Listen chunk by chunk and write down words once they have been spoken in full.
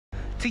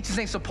Teachers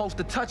ain't supposed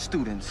to touch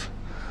students.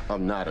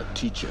 I'm not a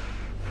teacher.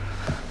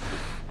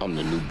 I'm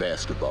the new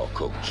basketball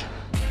coach.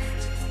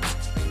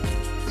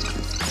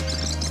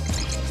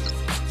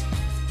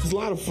 It's a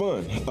lot of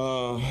fun.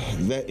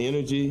 That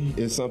energy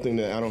is something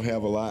that I don't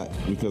have a lot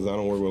because I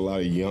don't work with a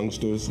lot of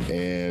youngsters,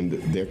 and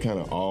they're kind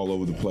of all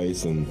over the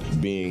place. And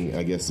being,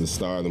 I guess, the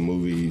star of the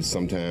movie,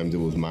 sometimes it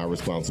was my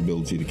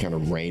responsibility to kind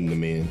of rein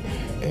them in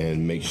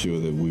and make sure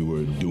that we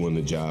were doing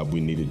the job we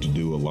needed to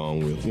do,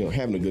 along with, you know,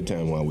 having a good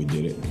time while we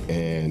did it.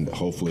 And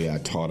hopefully I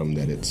taught them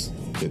that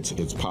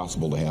it's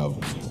possible to have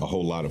a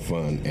whole lot of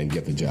fun and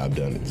get the job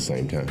done at the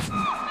same time.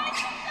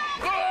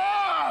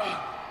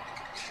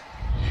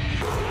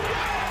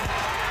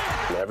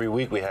 Every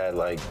week we had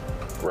like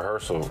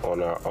rehearsal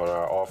on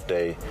our off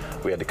day.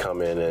 We had to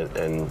come in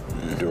and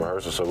do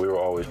rehearsal, so we were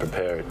always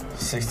prepared.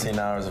 16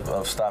 hours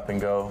of stop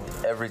and go.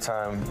 Every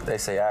time they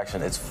say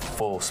action, it's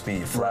full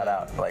speed, flat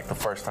out, like the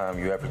first time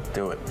you ever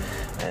do it.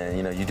 And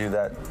you know, you do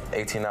that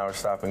 18 hour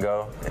stop and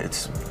go,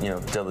 it's, you know,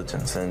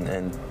 diligence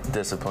and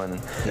discipline.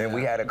 And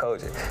we had a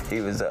coach,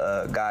 he was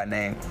a guy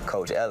named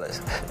Coach Ellis.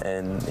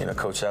 And you know,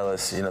 Coach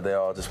Ellis, you know, they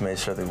all just made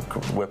sure the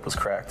whip was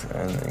cracked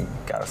and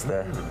got us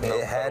there.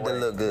 It had to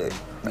look good.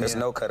 There's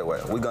no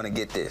cutaway. We're gonna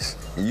get this.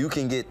 You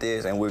can get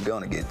this, and we're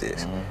gonna get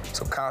this.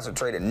 So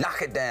concentrate and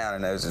knock it down,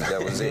 and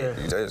that was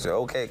it. Just,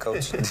 okay,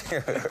 coach.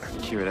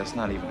 Kira, that's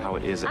not even how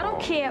it is at all. I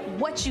don't care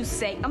what you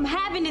say. I'm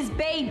having this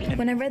baby.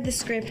 When I read the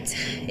script,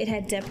 it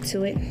had depth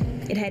to it.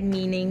 It had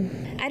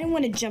meaning. I didn't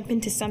want to jump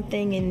into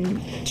something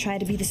and try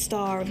to be the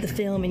star of the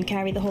film and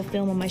carry the whole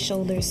film on my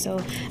shoulders, so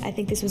I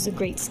think this was a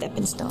great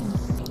stepping stone.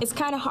 It's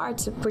kind of hard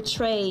to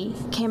portray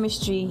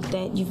chemistry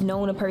that you've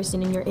known a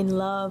person and you're in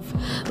love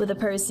with a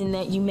person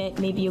that you met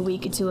maybe a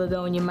week or two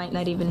ago and you might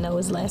not even know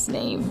his last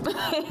name.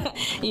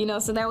 You know,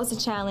 so that was a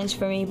challenge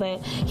for me,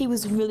 but he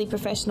was really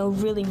professional,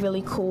 really,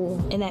 really cool,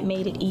 and that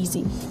made it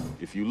easy.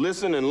 If you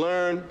listen and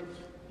learn,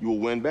 you will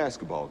win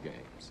basketball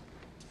games.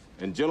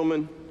 And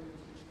gentlemen,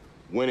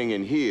 winning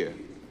in here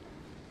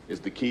is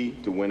the key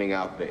to winning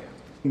out there.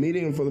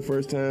 Meeting him for the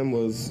first time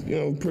was, you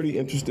know, pretty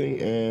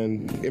interesting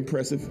and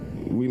impressive.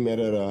 We met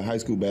at a high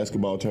school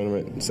basketball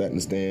tournament, sat in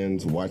the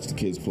stands, watched the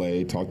kids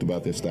play, talked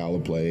about their style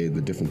of play, the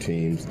different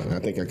teams. I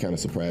think I kind of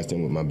surprised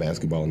him with my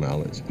basketball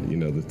knowledge, you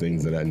know, the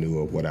things that I knew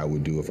of what I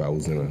would do if I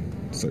was in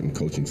a certain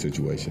coaching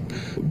situation.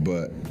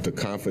 But the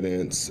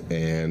confidence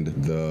and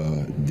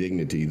the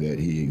dignity that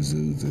he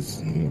exudes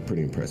is, you know,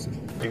 pretty impressive.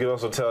 You can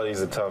also tell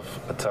he's a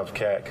tough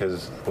cat,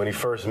 because when he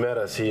first met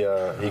us, he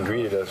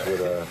greeted us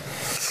with a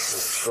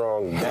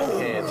strong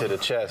backhand to the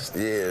chest.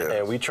 Yeah.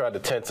 And we tried to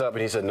tense up,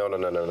 and he said, no,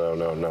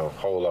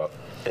 hold up.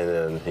 And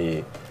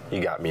then he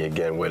got me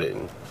again with it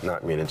and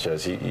knocked me in the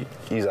chest.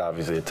 He's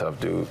obviously a tough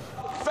dude.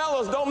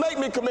 Fellas, don't make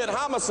me commit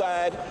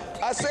homicide.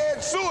 I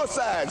said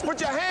suicide.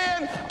 Put your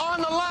hand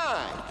on the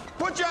line.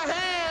 Put your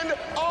hand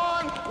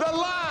on the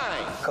line.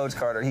 Coach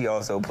Carter, he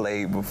also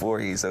played before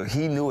so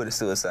he knew what a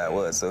suicide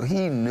was. So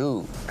he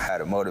knew how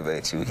to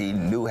motivate you. He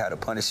knew how to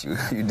punish you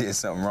if you did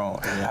something wrong.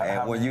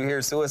 And when you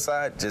hear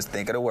suicide, just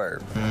think of the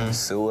word.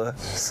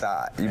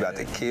 Suicide. You about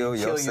to kill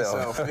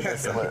yourself.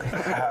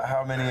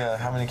 How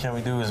many can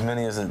we do? As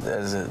many as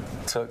it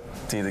took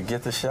to either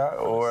get the shot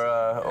or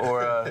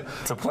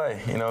to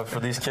play. You know, for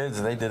these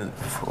kids, they did it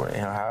for,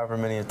 you know, however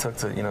many it took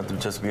to, you know, to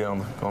just be on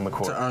the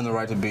court. To earn the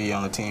right to be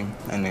on the team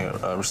and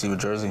receive a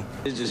jersey.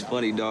 It's just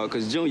funny, dog,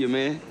 because Junior,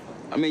 man,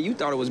 I mean, you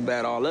thought it was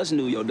bad. All us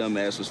knew your dumb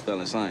ass was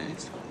failing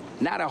science.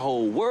 Now the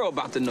whole world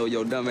about to know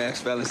your dumb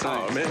ass failing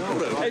science. Oh,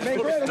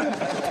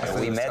 man.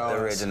 We met the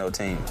original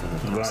team,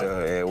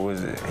 so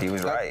he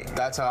was right.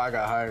 That's how I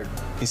got hired.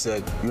 He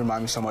said, you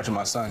remind me so much of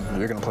my son.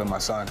 You're going to play my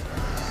son.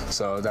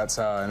 So that's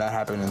and that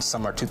happened in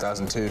summer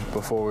 2002,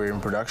 before we were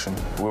in production.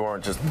 We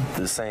weren't just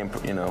the same,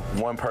 you know,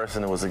 one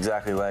person that was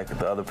exactly like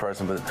the other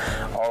person, but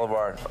all of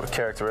our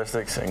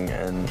characteristics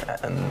and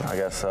I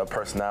guess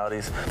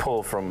personalities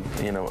pull from,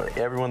 you know,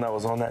 everyone that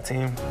was on that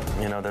team.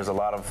 You know, there's a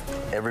lot of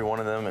every one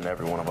of them and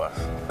every one of us.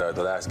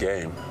 The last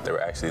game, they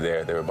were actually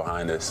there. They were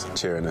behind us,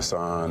 cheering us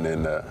on,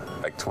 and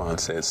like Twan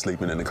said,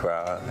 sleeping in the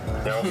crowd.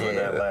 They're also in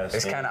that last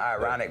It's kind of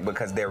ironic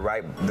because they're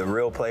right. The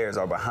real players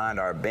are behind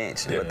our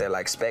bench, but they're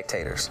like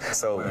spectators.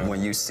 So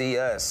when you see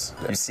us,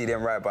 you see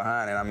them right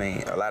behind. And I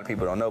mean, a lot of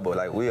people don't know, but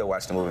like we'll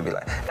watch the movie and be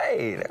like,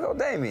 hey, there go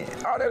Damien.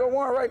 Oh, there go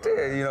Warren right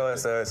there. You know,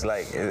 so it's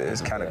like,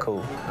 it's kind of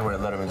cool. And we're at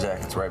Letterman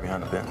jackets right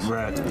behind the bench.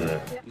 Right. Yeah.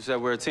 You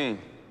said we're a team.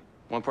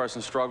 One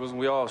person struggles and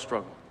we all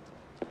struggle.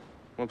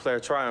 One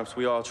player triumphs,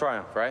 we all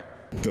triumph, right?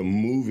 The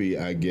movie,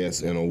 I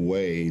guess, in a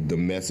way, the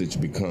message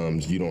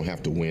becomes you don't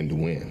have to win.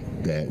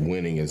 That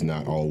winning is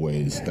not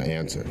always the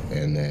answer.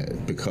 And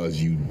that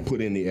because you put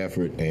in the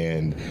effort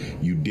and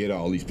you did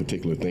all these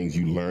particular things,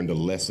 you learned a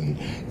lesson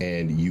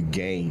and you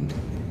gained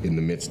in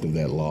the midst of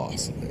that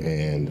loss.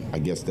 And I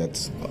guess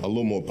that's a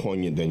little more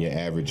poignant than your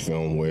average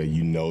film where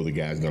you know the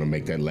guy's going to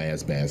make that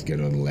last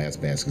basket or the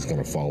last basket's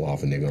going to fall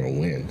off and they're going to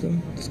win. So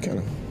it's kind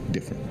of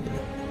different.